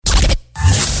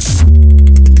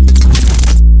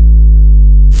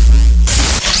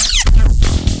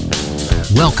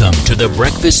Welcome to the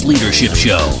Breakfast Leadership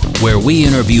Show, where we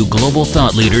interview global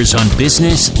thought leaders on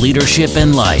business, leadership,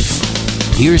 and life.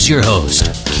 Here's your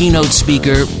host, keynote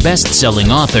speaker,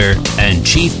 best-selling author, and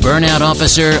chief burnout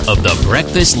officer of the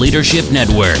Breakfast Leadership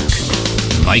Network,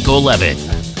 Michael Levitt.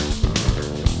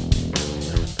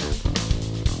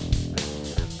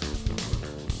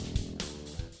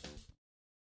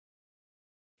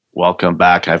 Welcome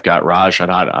back. I've got Raj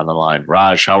Anand on the line.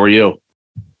 Raj, how are you?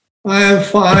 I am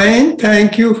fine.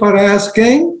 Thank you for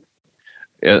asking.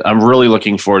 I'm really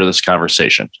looking forward to this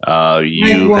conversation.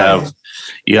 You have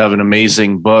an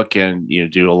amazing book, and you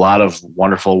do a lot of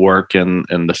wonderful work in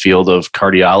the field of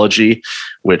cardiology,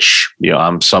 which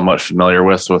I'm somewhat familiar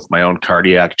with my own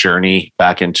cardiac journey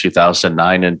back in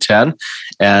 2009 and 10.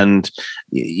 And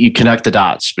you connect the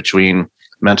dots between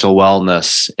mental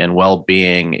wellness and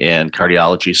well-being in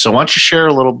cardiology. So why don't you share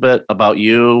a little bit about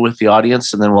you with the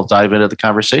audience, and then we'll dive into the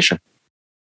conversation.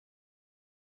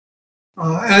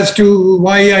 As to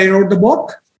why I wrote the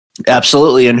book?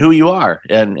 Absolutely, and who you are,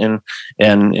 and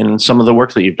some of the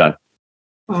work that you've done.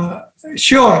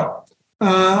 Sure.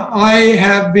 I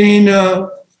have been a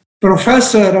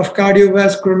professor of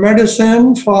cardiovascular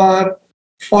medicine for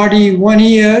 41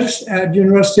 years at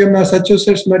University of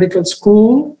Massachusetts Medical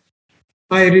School.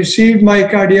 I received my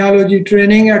cardiology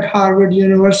training at Harvard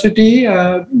University,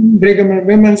 Brigham and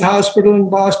Women's Hospital in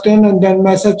Boston, and then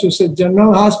Massachusetts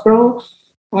General Hospital.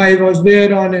 I was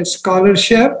there on a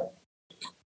scholarship,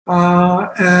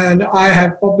 and I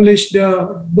have published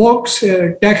books.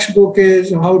 Textbook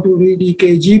is How to Read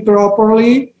EKG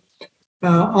Properly.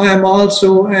 I am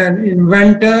also an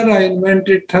inventor. I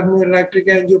invented thermoelectric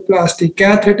angioplasty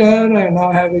catheter, and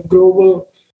I have a global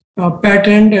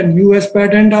patent and US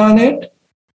patent on it.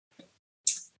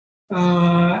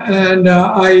 And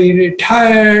I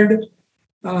retired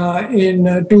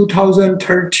in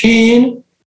 2013.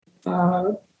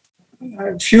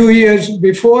 A few years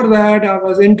before that, I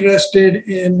was interested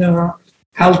in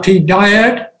healthy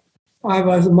diet. I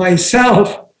was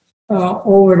myself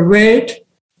overweight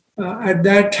at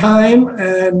that time,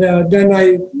 and then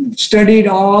I studied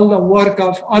all the work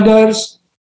of others,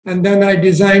 and then I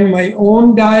designed my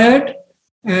own diet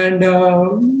and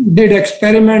did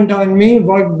experiment on me,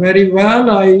 worked very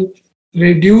well. I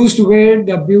reduced weight.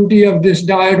 The beauty of this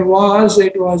diet was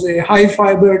it was a high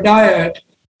fiber diet.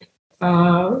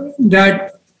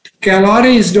 That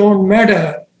calories don't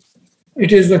matter.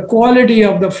 It is the quality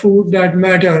of the food that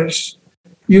matters.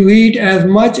 You eat as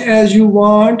much as you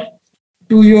want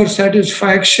to your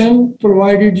satisfaction,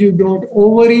 provided you don't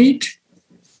overeat.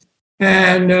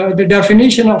 And the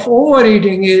definition of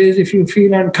overeating is if you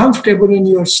feel uncomfortable in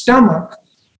your stomach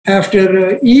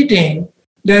after eating,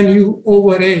 then you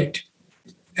overate.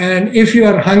 And if you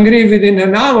are hungry within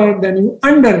an hour, then you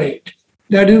underate.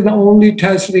 That is the only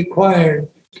test required.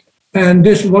 And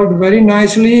this worked very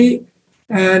nicely.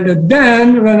 And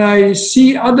then when I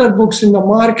see other books in the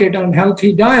market on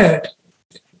healthy diet,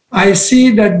 I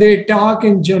see that they talk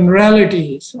in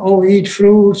generalities. Oh, eat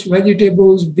fruits,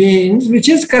 vegetables, beans, which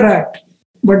is correct.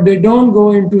 But they don't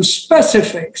go into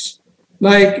specifics.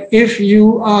 Like if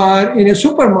you are in a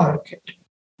supermarket,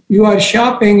 you are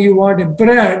shopping, you want a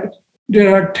bread,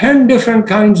 there are 10 different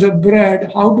kinds of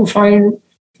bread, how to find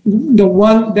the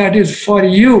one that is for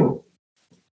you.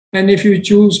 And if you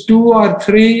choose 2 or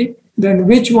 3, then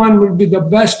which one will be the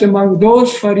best among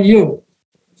those for you?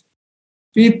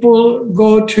 People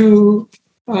go to,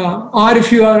 or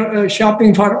if you are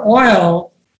shopping for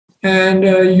oil, and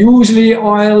usually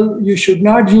oil you should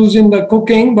not use in the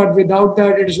cooking, but without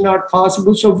that it is not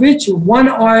possible. So which one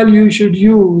oil you should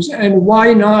use and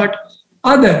why not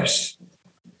others?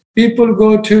 People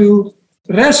go to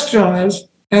restaurants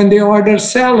and they order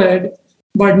salad,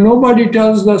 but nobody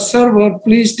tells the server,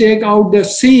 please take out the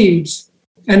seeds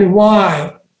and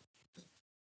why.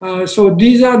 So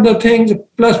these are the things,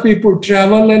 plus people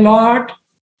travel a lot.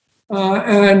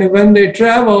 And when they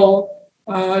travel,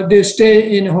 they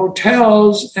stay in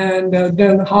hotels, and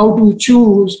then how to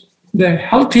choose the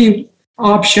healthy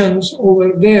options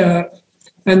over there.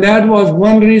 And that was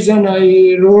one reason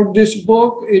I wrote this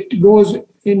book. It goes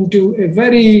into a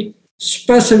very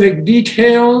specific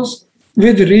details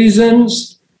with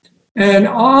reasons. And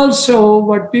also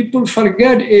what people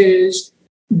forget is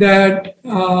that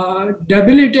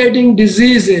debilitating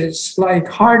diseases like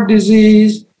heart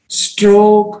disease,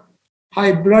 stroke,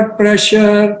 high blood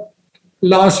pressure,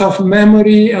 loss of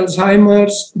memory,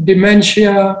 Alzheimer's,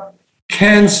 dementia,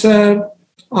 cancer,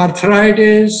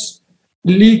 arthritis,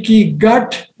 leaky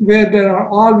gut, where there are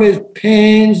always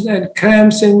pains and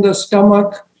cramps in the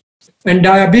stomach, and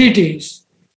diabetes.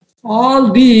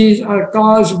 All these are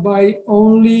caused by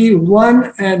only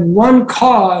one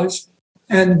cause,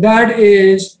 and that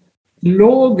is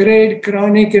low-grade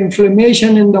chronic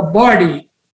inflammation in the body,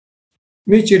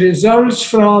 which results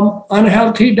from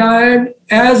unhealthy diet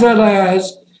as well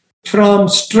as from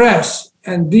stress.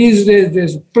 And these days,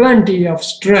 there's plenty of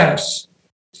stress.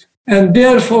 And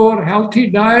therefore, healthy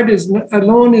diet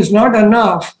alone is not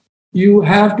enough. You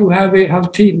have to have a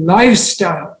healthy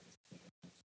lifestyle.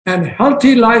 And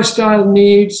healthy lifestyle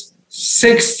needs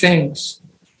 6 things.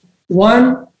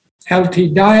 1, healthy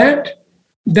diet,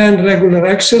 then regular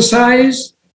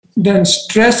exercise, then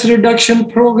stress reduction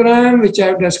program, which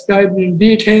I've described in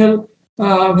detail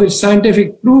with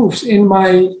scientific proofs in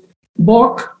my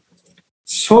book,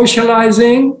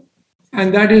 socializing,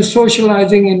 and that is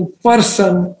socializing in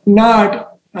person,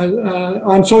 not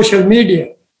on social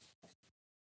media.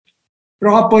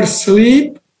 Proper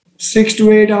sleep, 6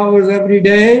 to 8 hours every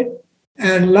day.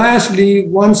 And lastly,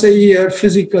 once a year,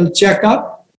 physical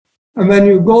checkup. And when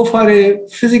you go for a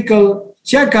physical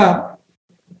checkup,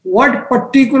 what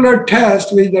particular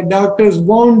test which the doctors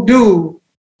won't do,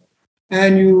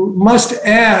 and you must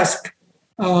ask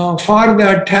for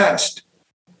that test.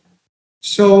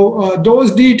 So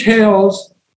those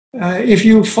details, if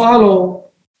you follow,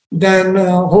 then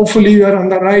hopefully you are on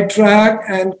the right track,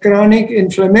 and chronic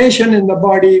inflammation in the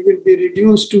body will be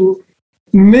reduced to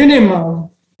minimum,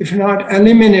 if not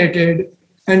eliminated.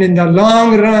 And in the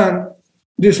long run,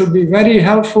 this will be very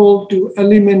helpful to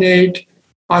eliminate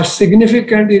or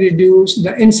significantly reduce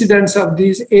the incidence of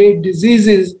these 8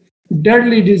 diseases,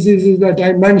 deadly diseases that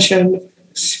I mentioned,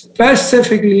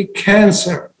 specifically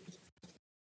cancer.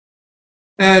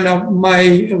 And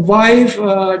my wife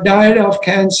died of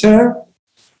cancer,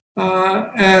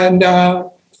 it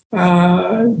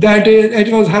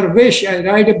was her wish. I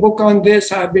write a book on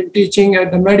this. I've been teaching at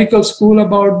the medical school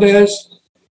about this.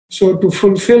 So to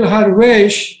fulfill her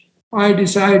wish, I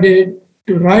decided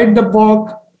to write the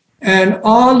book, and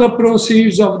all the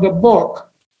proceeds of the book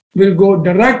will go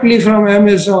directly from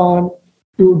Amazon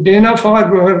to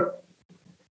Dana-Farber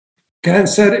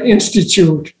Cancer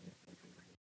Institute.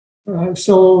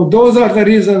 So those are the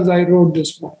reasons I wrote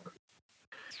this book.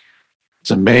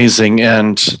 It's amazing.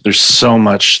 And there's so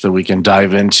much that we can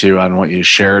dive into on what you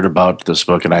shared about this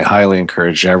book. And I highly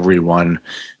encourage everyone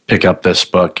pick up this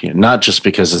book, not just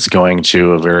because it's going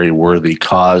to a very worthy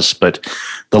cause, but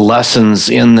the lessons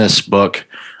in this book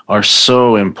are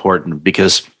so important,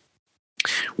 because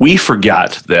we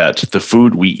forget that the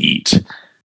food we eat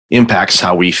impacts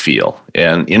how we feel.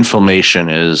 And inflammation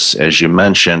is, as you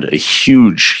mentioned, a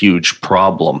huge, huge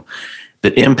problem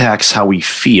that impacts how we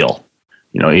feel.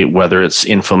 Whether it's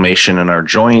inflammation in our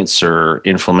joints or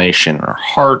inflammation in our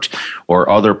heart or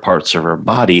other parts of our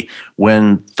body,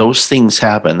 when those things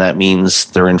happen, that means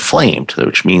they're inflamed,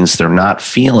 which means they're not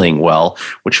feeling well,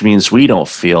 which means we don't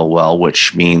feel well,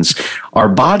 which means our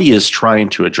body is trying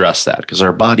to address that, because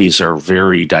our bodies are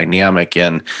very dynamic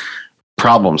in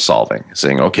problem solving,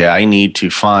 saying, okay, I need to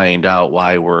find out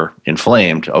why we're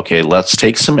inflamed. Okay, let's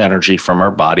take some energy from our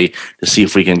body to see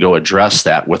if we can go address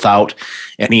that without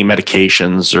any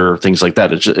medications or things like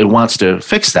that. It wants to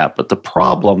fix that. But the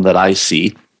problem that I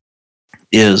see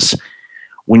is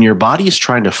when your body is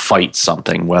trying to fight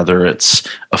something, whether it's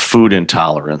a food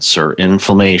intolerance or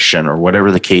inflammation or whatever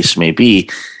the case may be,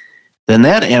 then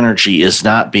that energy is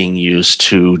not being used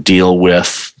to deal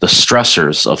with the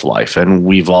stressors of life. And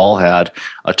we've all had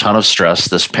a ton of stress.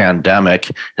 This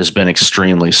pandemic has been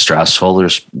extremely stressful.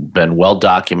 There's been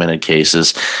well-documented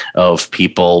cases of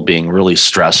people being really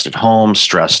stressed at home,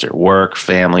 stressed at work,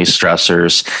 family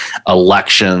stressors,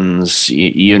 elections,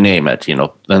 you name it.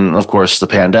 And of course, the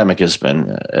pandemic has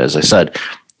been, as I said,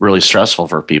 really stressful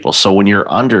for people. So when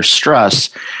you're under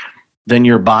stress, then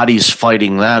your body's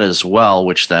fighting that as well,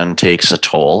 which then takes a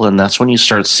toll. And that's when you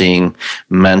start seeing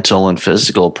mental and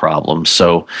physical problems.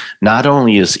 So not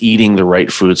only is eating the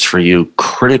right foods for you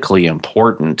critically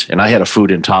important, and I had a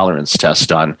food intolerance test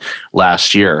done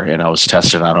last year, and I was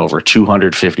tested on over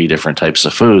 250 different types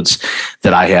of foods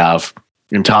that I have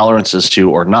intolerances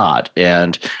to or not.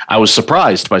 And I was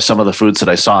surprised by some of the foods that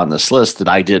I saw on this list that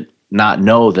I did not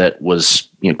know that was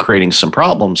creating some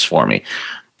problems for me.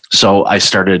 So I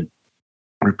started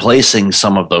replacing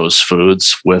some of those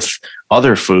foods with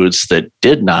other foods that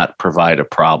did not provide a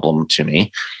problem to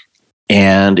me.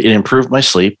 And it improved my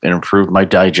sleep, it improved my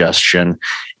digestion,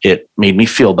 it made me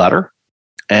feel better.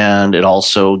 And it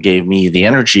also gave me the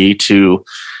energy to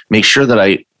make sure that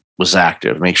I was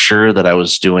active, make sure that I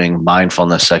was doing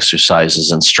mindfulness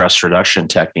exercises and stress reduction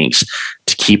techniques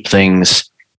to keep things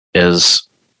as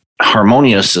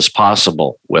harmonious as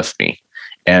possible with me.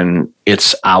 And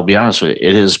I'll be honest with you,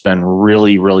 it has been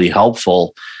really, really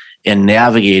helpful in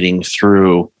navigating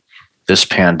through this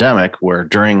pandemic, where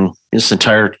during this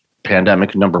entire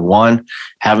pandemic, number one,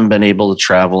 haven't been able to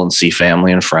travel and see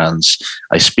family and friends.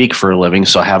 I speak for a living,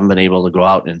 so I haven't been able to go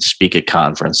out and speak at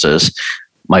conferences.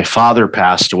 My father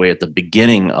passed away at the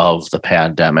beginning of the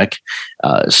pandemic.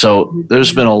 So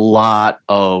there's been a lot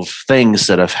of things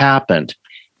that have happened.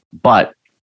 But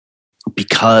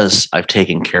because I've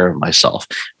taken care of myself,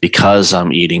 because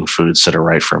I'm eating foods that are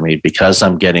right for me, because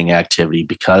I'm getting activity,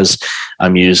 because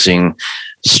I'm using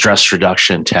stress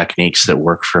reduction techniques that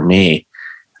work for me,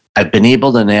 I've been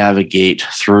able to navigate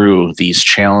through these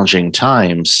challenging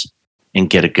times and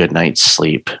get a good night's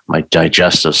sleep. My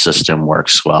digestive system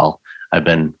works well. I've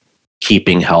been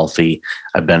keeping healthy.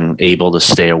 I've been able to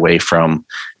stay away from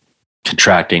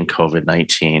contracting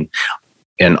COVID-19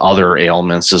 and other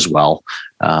ailments as well.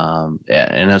 And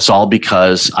it's all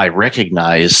because I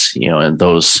recognize, and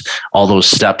all those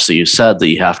steps that you said that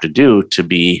you have to do to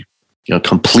be,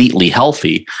 completely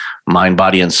healthy, mind,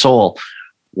 body, and soul.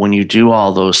 When you do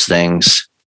all those things,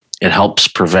 it helps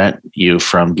prevent you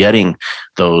from getting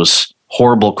those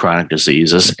horrible chronic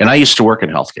diseases. And I used to work in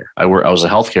healthcare. I was a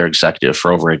healthcare executive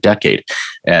for over a decade,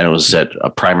 and it was at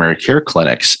primary care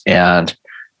clinics. And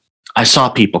I saw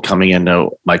people coming into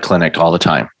my clinic all the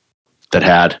time that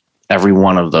had every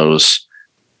one of those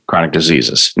chronic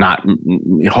diseases.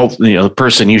 The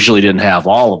person usually didn't have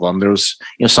all of them. There was,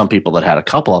 some people that had a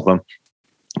couple of them,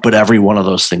 but every one of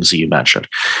those things that you mentioned,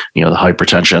 the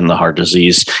hypertension, the heart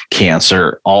disease,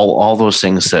 cancer, all those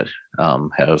things that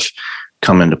have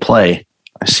come into play.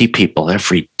 I see people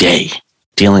every day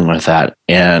dealing with that.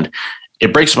 And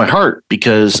it breaks my heart,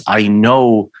 because I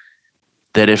know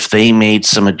that if they made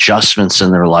some adjustments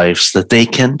in their lives that they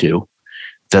can do,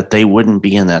 that they wouldn't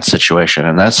be in that situation.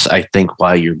 And that's, I think,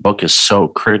 why your book is so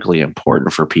critically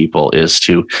important for people, is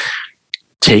to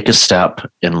take a step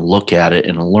and look at it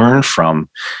and learn from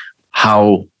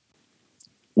how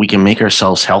we can make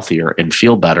ourselves healthier and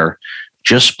feel better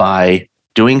just by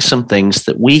doing some things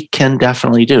that we can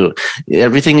definitely do.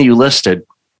 Everything that you listed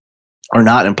are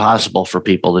not impossible for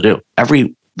people to do.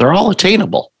 They're all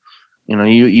attainable.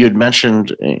 You had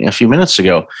mentioned a few minutes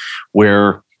ago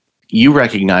where you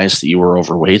recognized that you were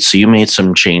overweight. So you made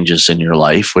some changes in your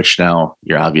life, which now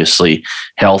you're obviously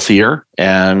healthier,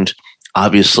 and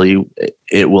obviously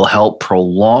it will help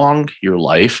prolong your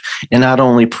life, and not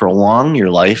only prolong your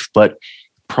life, but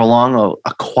prolong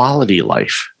a quality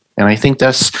life. And I think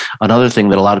that's another thing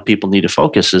that a lot of people need to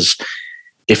focus is,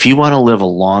 if you want to live a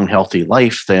long, healthy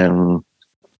life, then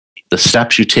the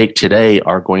steps you take today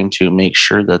are going to make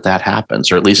sure that happens,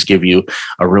 or at least give you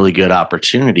a really good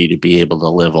opportunity to be able to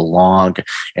live a long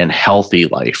and healthy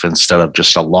life, instead of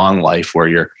just a long life where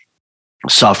you're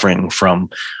suffering from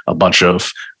a bunch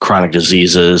of chronic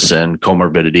diseases and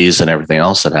comorbidities and everything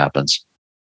else that happens.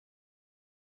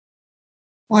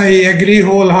 I agree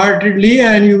wholeheartedly.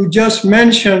 And you just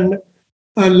mentioned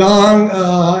a long,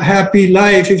 happy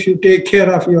life if you take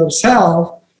care of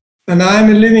yourself. And I'm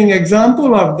a living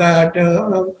example of that.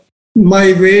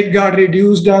 My weight got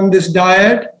reduced on this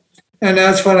diet. And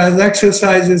as far as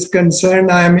exercise is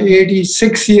concerned, I'm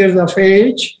 86 years of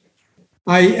age.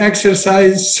 I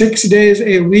exercise 6 days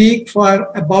a week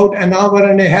for about an hour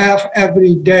and a half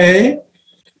every day.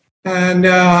 And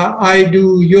I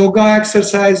do yoga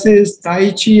exercises,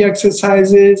 Tai Chi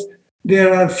exercises.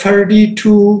 There are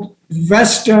 32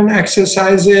 Western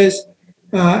exercises,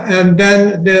 and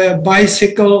then the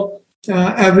bicycle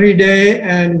every day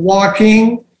and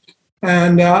walking.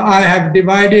 And I have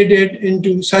divided it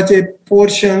into such a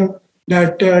portion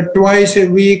that twice a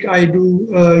week I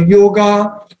do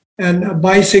yoga and a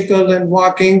bicycle and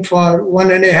walking for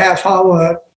 1.5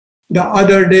 hours. The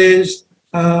other days,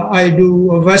 I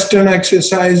do Western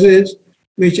exercises,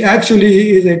 which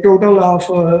actually is a total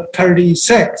of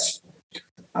 36.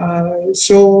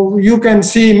 So you can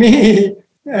see me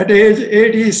at age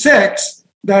 86.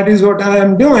 That is what I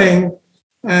am doing.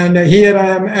 And here I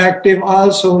am active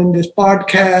also in this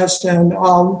podcast, and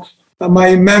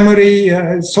my memory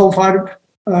so far,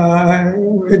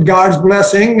 with God's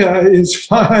blessing, is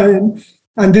fine.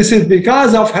 And this is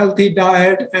because of healthy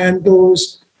diet and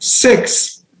those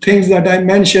 6 things that I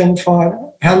mentioned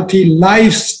for healthy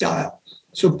lifestyle.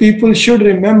 So people should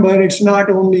remember it's not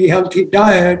only healthy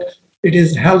diet, it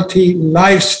is healthy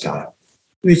lifestyle,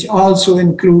 which also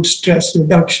includes stress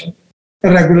reduction,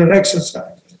 regular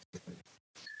exercise.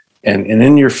 And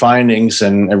in your findings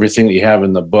and everything that you have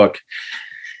in the book,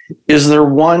 is there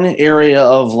one area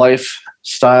of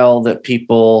lifestyle that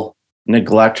people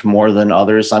neglect more than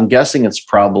others? I'm guessing it's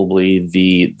probably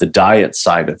the diet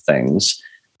side of things.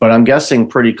 but I'm guessing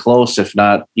pretty close, if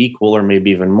not equal, or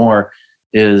maybe even more,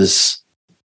 is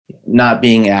not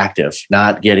being active,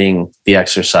 not getting the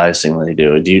exercising they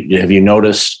do. Have you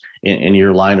noticed in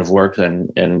your line of work?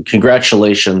 And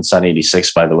congratulations on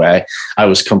 86, by the way. I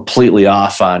was completely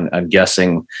off on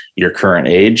guessing your current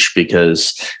age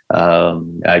because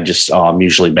I'm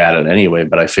usually bad at it anyway,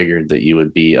 but I figured that you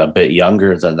would be a bit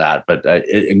younger than that. But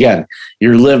again,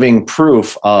 you're living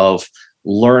proof of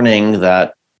learning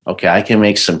that, okay, I can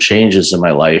make some changes in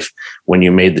my life when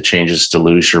you made the changes to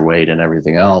lose your weight and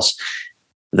everything else,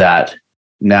 that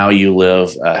now you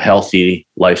live a healthy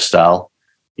lifestyle.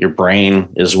 Your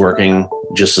brain is working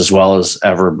just as well as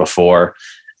ever before,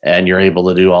 and you're able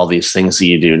to do all these things that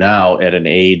you do now at an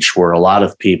age where a lot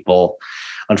of people,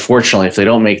 unfortunately, if they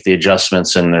don't make the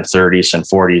adjustments in their 30s and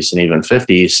 40s and even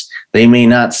 50s, they may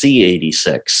not see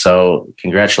 86. So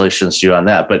congratulations to you on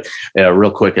that. But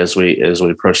real quick, as we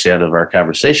approach the end of our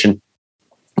conversation,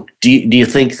 do you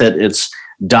think that it's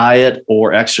diet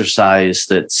or exercise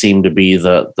that seem to be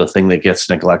the thing that gets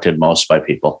neglected most by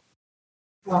people?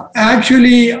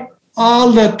 Actually,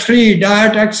 all the three,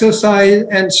 diet, exercise,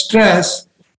 and stress,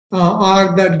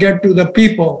 are that get to the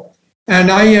people.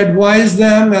 And I advise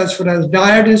them, as far as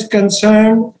diet is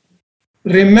concerned,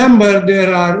 remember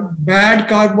there are bad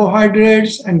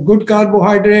carbohydrates and good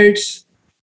carbohydrates,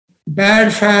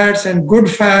 bad fats and good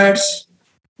fats.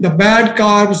 The bad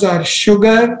carbs are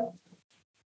sugar,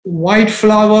 white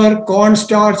flour,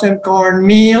 cornstarch, and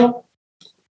cornmeal.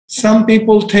 Some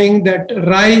people think that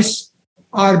rice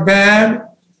are bad.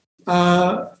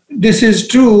 This is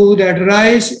true that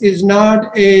rice is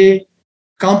not a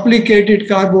complicated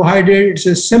carbohydrate. It's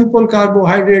a simple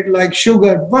carbohydrate like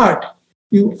sugar, but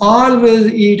you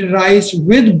always eat rice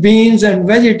with beans and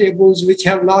vegetables, which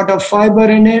have a lot of fiber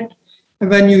in it. And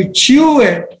when you chew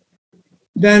it,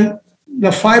 then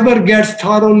the fiber gets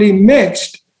thoroughly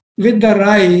mixed with the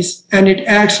rice and it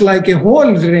acts like a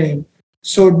whole grain.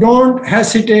 So don't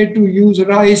hesitate to use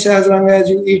rice as long as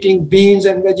you're eating beans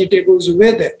and vegetables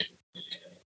with it.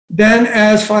 Then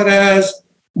as far as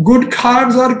good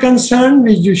carbs are concerned,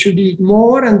 which you should eat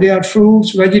more, and they are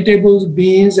fruits, vegetables,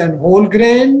 beans, and whole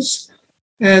grains.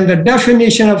 And the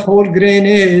definition of whole grain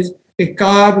is a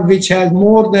carb which has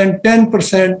more than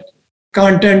 10%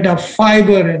 content of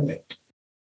fiber in it.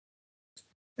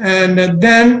 And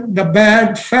then the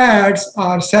bad fats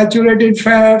are saturated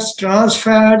fats, trans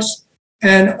fats,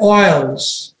 and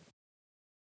oils.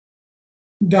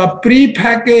 The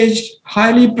prepackaged,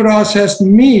 highly processed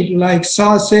meat like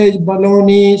sausage,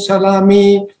 bologna,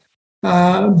 salami,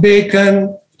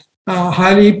 bacon,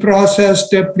 highly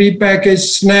processed prepackaged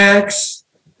snacks,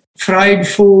 fried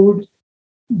food,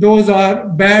 those are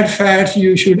bad fats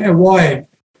you should avoid.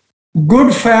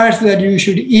 Good fats that you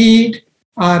should eat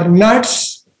are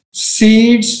nuts,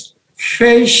 seeds,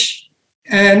 fish,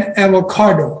 and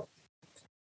avocado.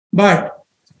 But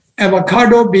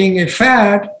avocado, being a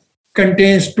fat,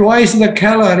 contains twice the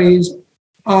calories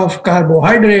of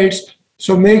carbohydrates,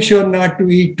 so make sure not to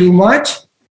eat too much.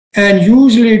 And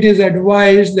usually it is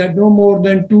advised that no more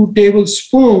than 2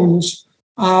 tablespoons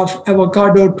of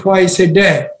avocado twice a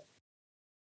day.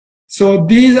 So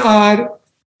these are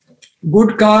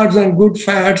good carbs and good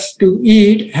fats to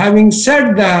eat. Having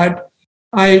said that,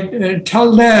 I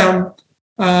tell them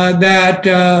that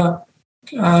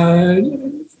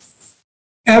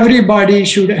everybody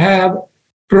should have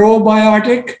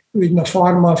probiotic in the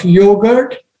form of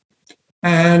yogurt.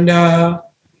 And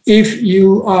if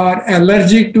you are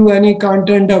allergic to any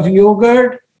content of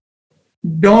yogurt,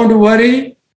 don't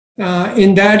worry.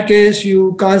 In that case,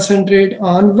 you concentrate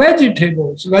on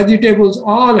vegetables. Vegetables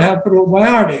all have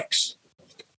probiotics.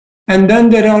 And then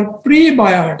there are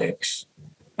prebiotics,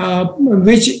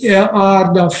 which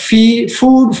are the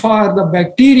food for the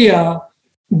bacteria,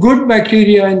 good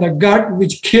bacteria in the gut,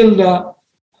 which kill the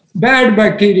bad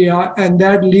bacteria, and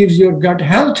that leaves your gut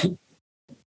healthy.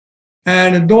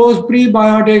 And those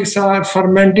prebiotics are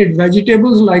fermented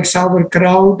vegetables like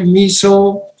sauerkraut,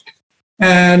 miso,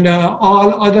 and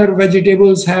all other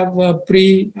vegetables have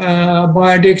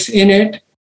prebiotics in it.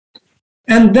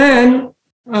 And then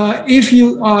if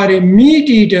you are a meat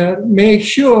eater, make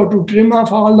sure to trim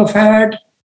off all the fat,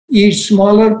 eat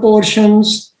smaller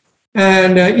portions,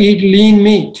 and eat lean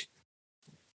meat.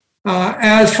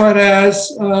 As far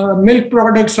as milk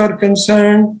products are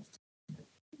concerned,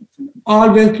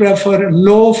 always prefer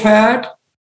low fat.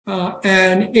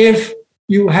 And if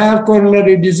you have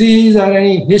coronary disease or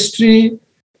any history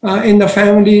in the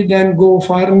family, then go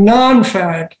for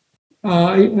non-fat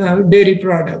dairy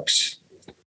products.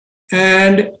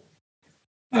 And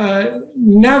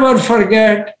never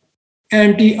forget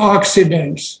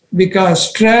antioxidants, because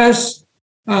stress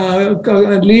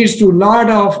leads to a lot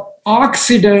of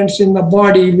oxidants in the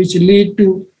body, which lead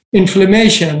to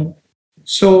inflammation.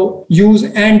 So use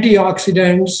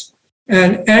antioxidants,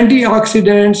 and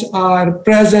antioxidants are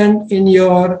present in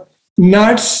your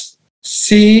nuts,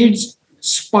 seeds,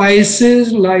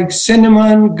 spices like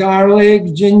cinnamon,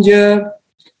 garlic, ginger,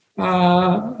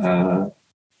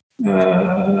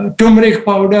 turmeric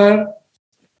powder.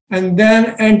 And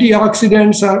then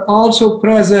antioxidants are also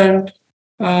present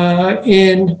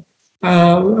in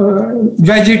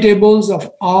vegetables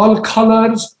of all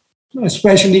colors,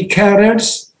 especially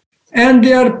carrots. And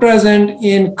they are present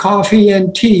in coffee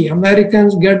and tea.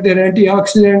 Americans get their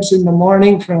antioxidants in the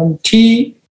morning from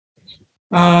tea.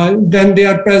 Then they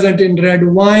are present in red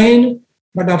wine,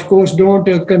 but of course don't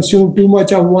consume too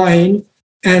much of wine.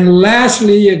 And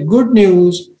lastly, a good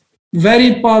news,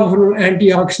 very powerful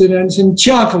antioxidants in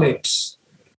chocolates.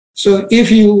 So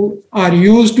if you are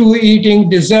used to eating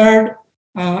dessert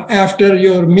after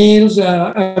your meals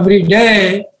every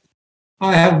day,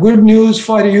 I have good news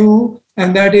for you,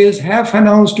 and that is half an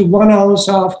ounce to 1 ounce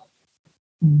of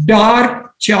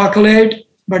dark chocolate.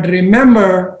 But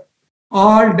remember,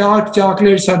 all dark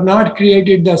chocolates are not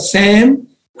created the same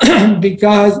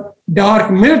because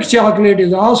dark milk chocolate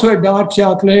is also a dark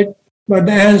chocolate, but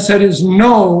the answer is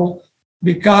no,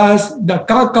 because the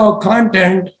cacao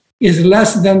content is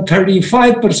less than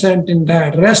 35% in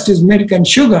that. Rest is milk and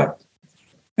sugar.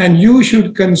 And you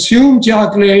should consume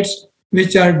chocolates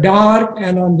which are dark,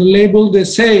 and on the label they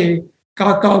say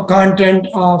cacao content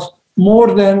of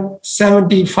more than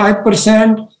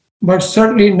 75%, but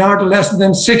certainly not less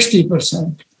than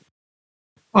 60%.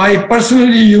 I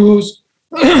personally use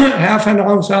half an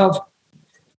ounce of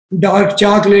dark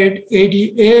chocolate,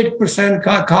 88%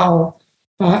 cacao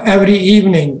every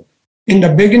evening. In the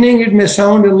beginning, it may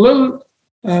seem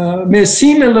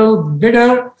a little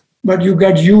bitter, but you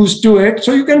get used to it.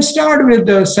 So you can start with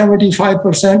the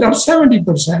 75% or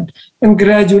 70% and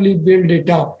gradually build it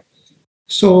up.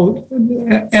 So,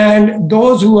 and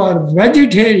those who are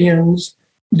vegetarians,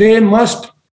 they must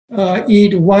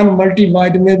eat one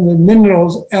multivitamin with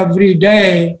minerals every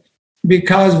day,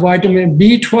 because vitamin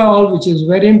B12, which is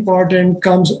very important,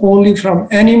 comes only from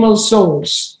animal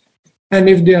source. And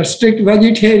if they are strict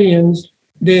vegetarians,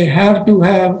 they have to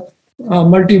have a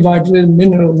multivitamin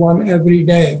mineral one every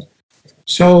day.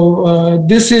 So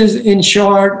this is, in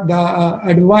short, the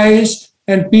advice.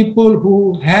 And people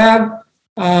who have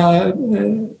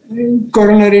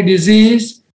coronary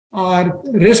disease or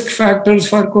risk factors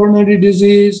for coronary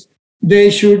disease, they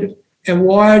should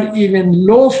avoid even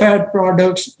low-fat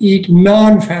products, eat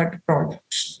non-fat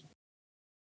products.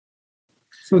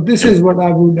 So this is what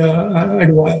I would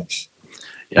advise.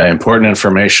 Yeah, important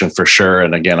information for sure.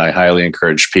 And again, I highly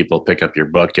encourage people to pick up your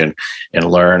book and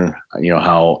learn,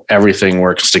 how everything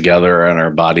works together in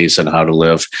our bodies and how to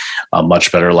live a much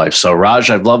better life. So Raj,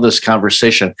 I've loved this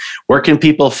conversation. Where can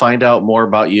people find out more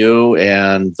about you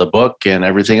and the book and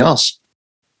everything else?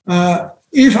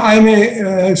 If I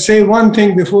may say one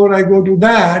thing before I go to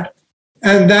that,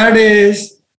 and that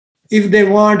is, if they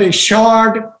want a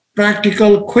short,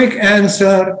 practical, quick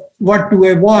answer, what to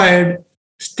avoid,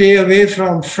 stay away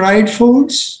from fried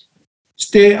foods,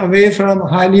 stay away from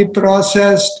highly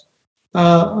processed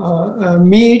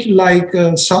meat like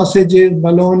sausages,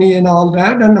 bologna and all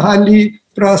that, and highly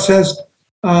processed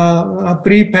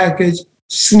prepackaged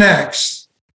snacks.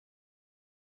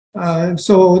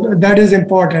 So that is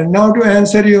important. Now to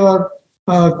answer your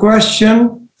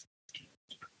question,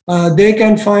 they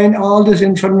can find all this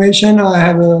information. I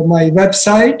have my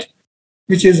website,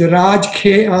 which is Raj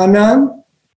K. Anand.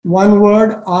 One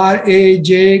word,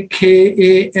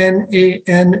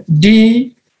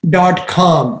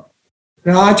 RAJKANAND.com,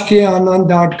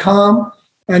 rajkanand.com.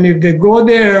 And if they go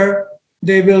there,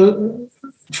 they will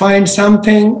find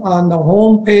something on the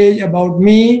home page about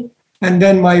me, and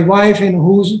then my wife, in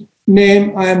whose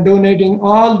name I am donating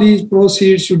all these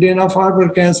proceeds to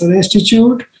Dana-Farber Cancer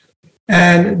Institute.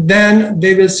 And then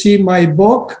they will see my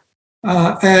book,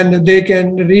 and they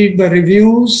can read the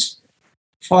reviews.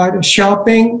 For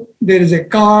shopping, there is a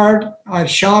card or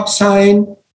shop sign.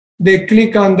 They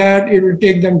click on that, it will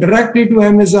take them directly to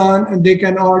Amazon, and they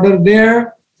can order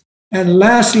there. And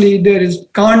lastly, there is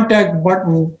contact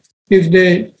button. If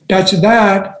they touch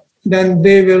that, then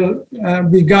they will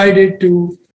be guided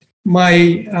to my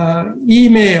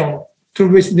email through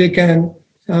which they can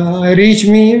reach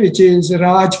me, which is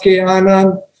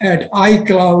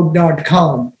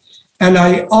rajkanand@icloud.com. And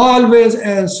I always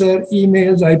answer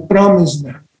emails, I promise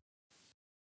them.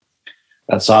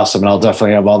 That's awesome. And I'll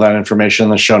definitely have all that information in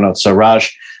the show notes. So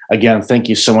Raj, again, thank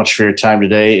you so much for your time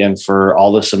today and for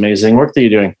all this amazing work that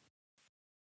you're doing.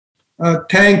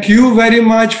 Thank you very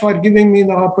much for giving me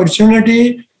the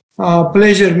opportunity.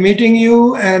 Pleasure meeting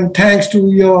you, and thanks to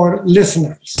your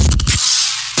listeners.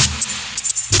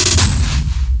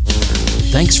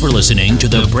 Thanks for listening to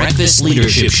the Breakfast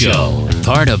Leadership Show,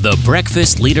 part of the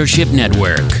Breakfast Leadership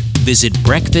Network. Visit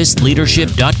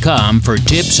breakfastleadership.com for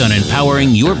tips on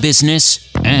empowering your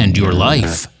business and your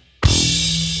life.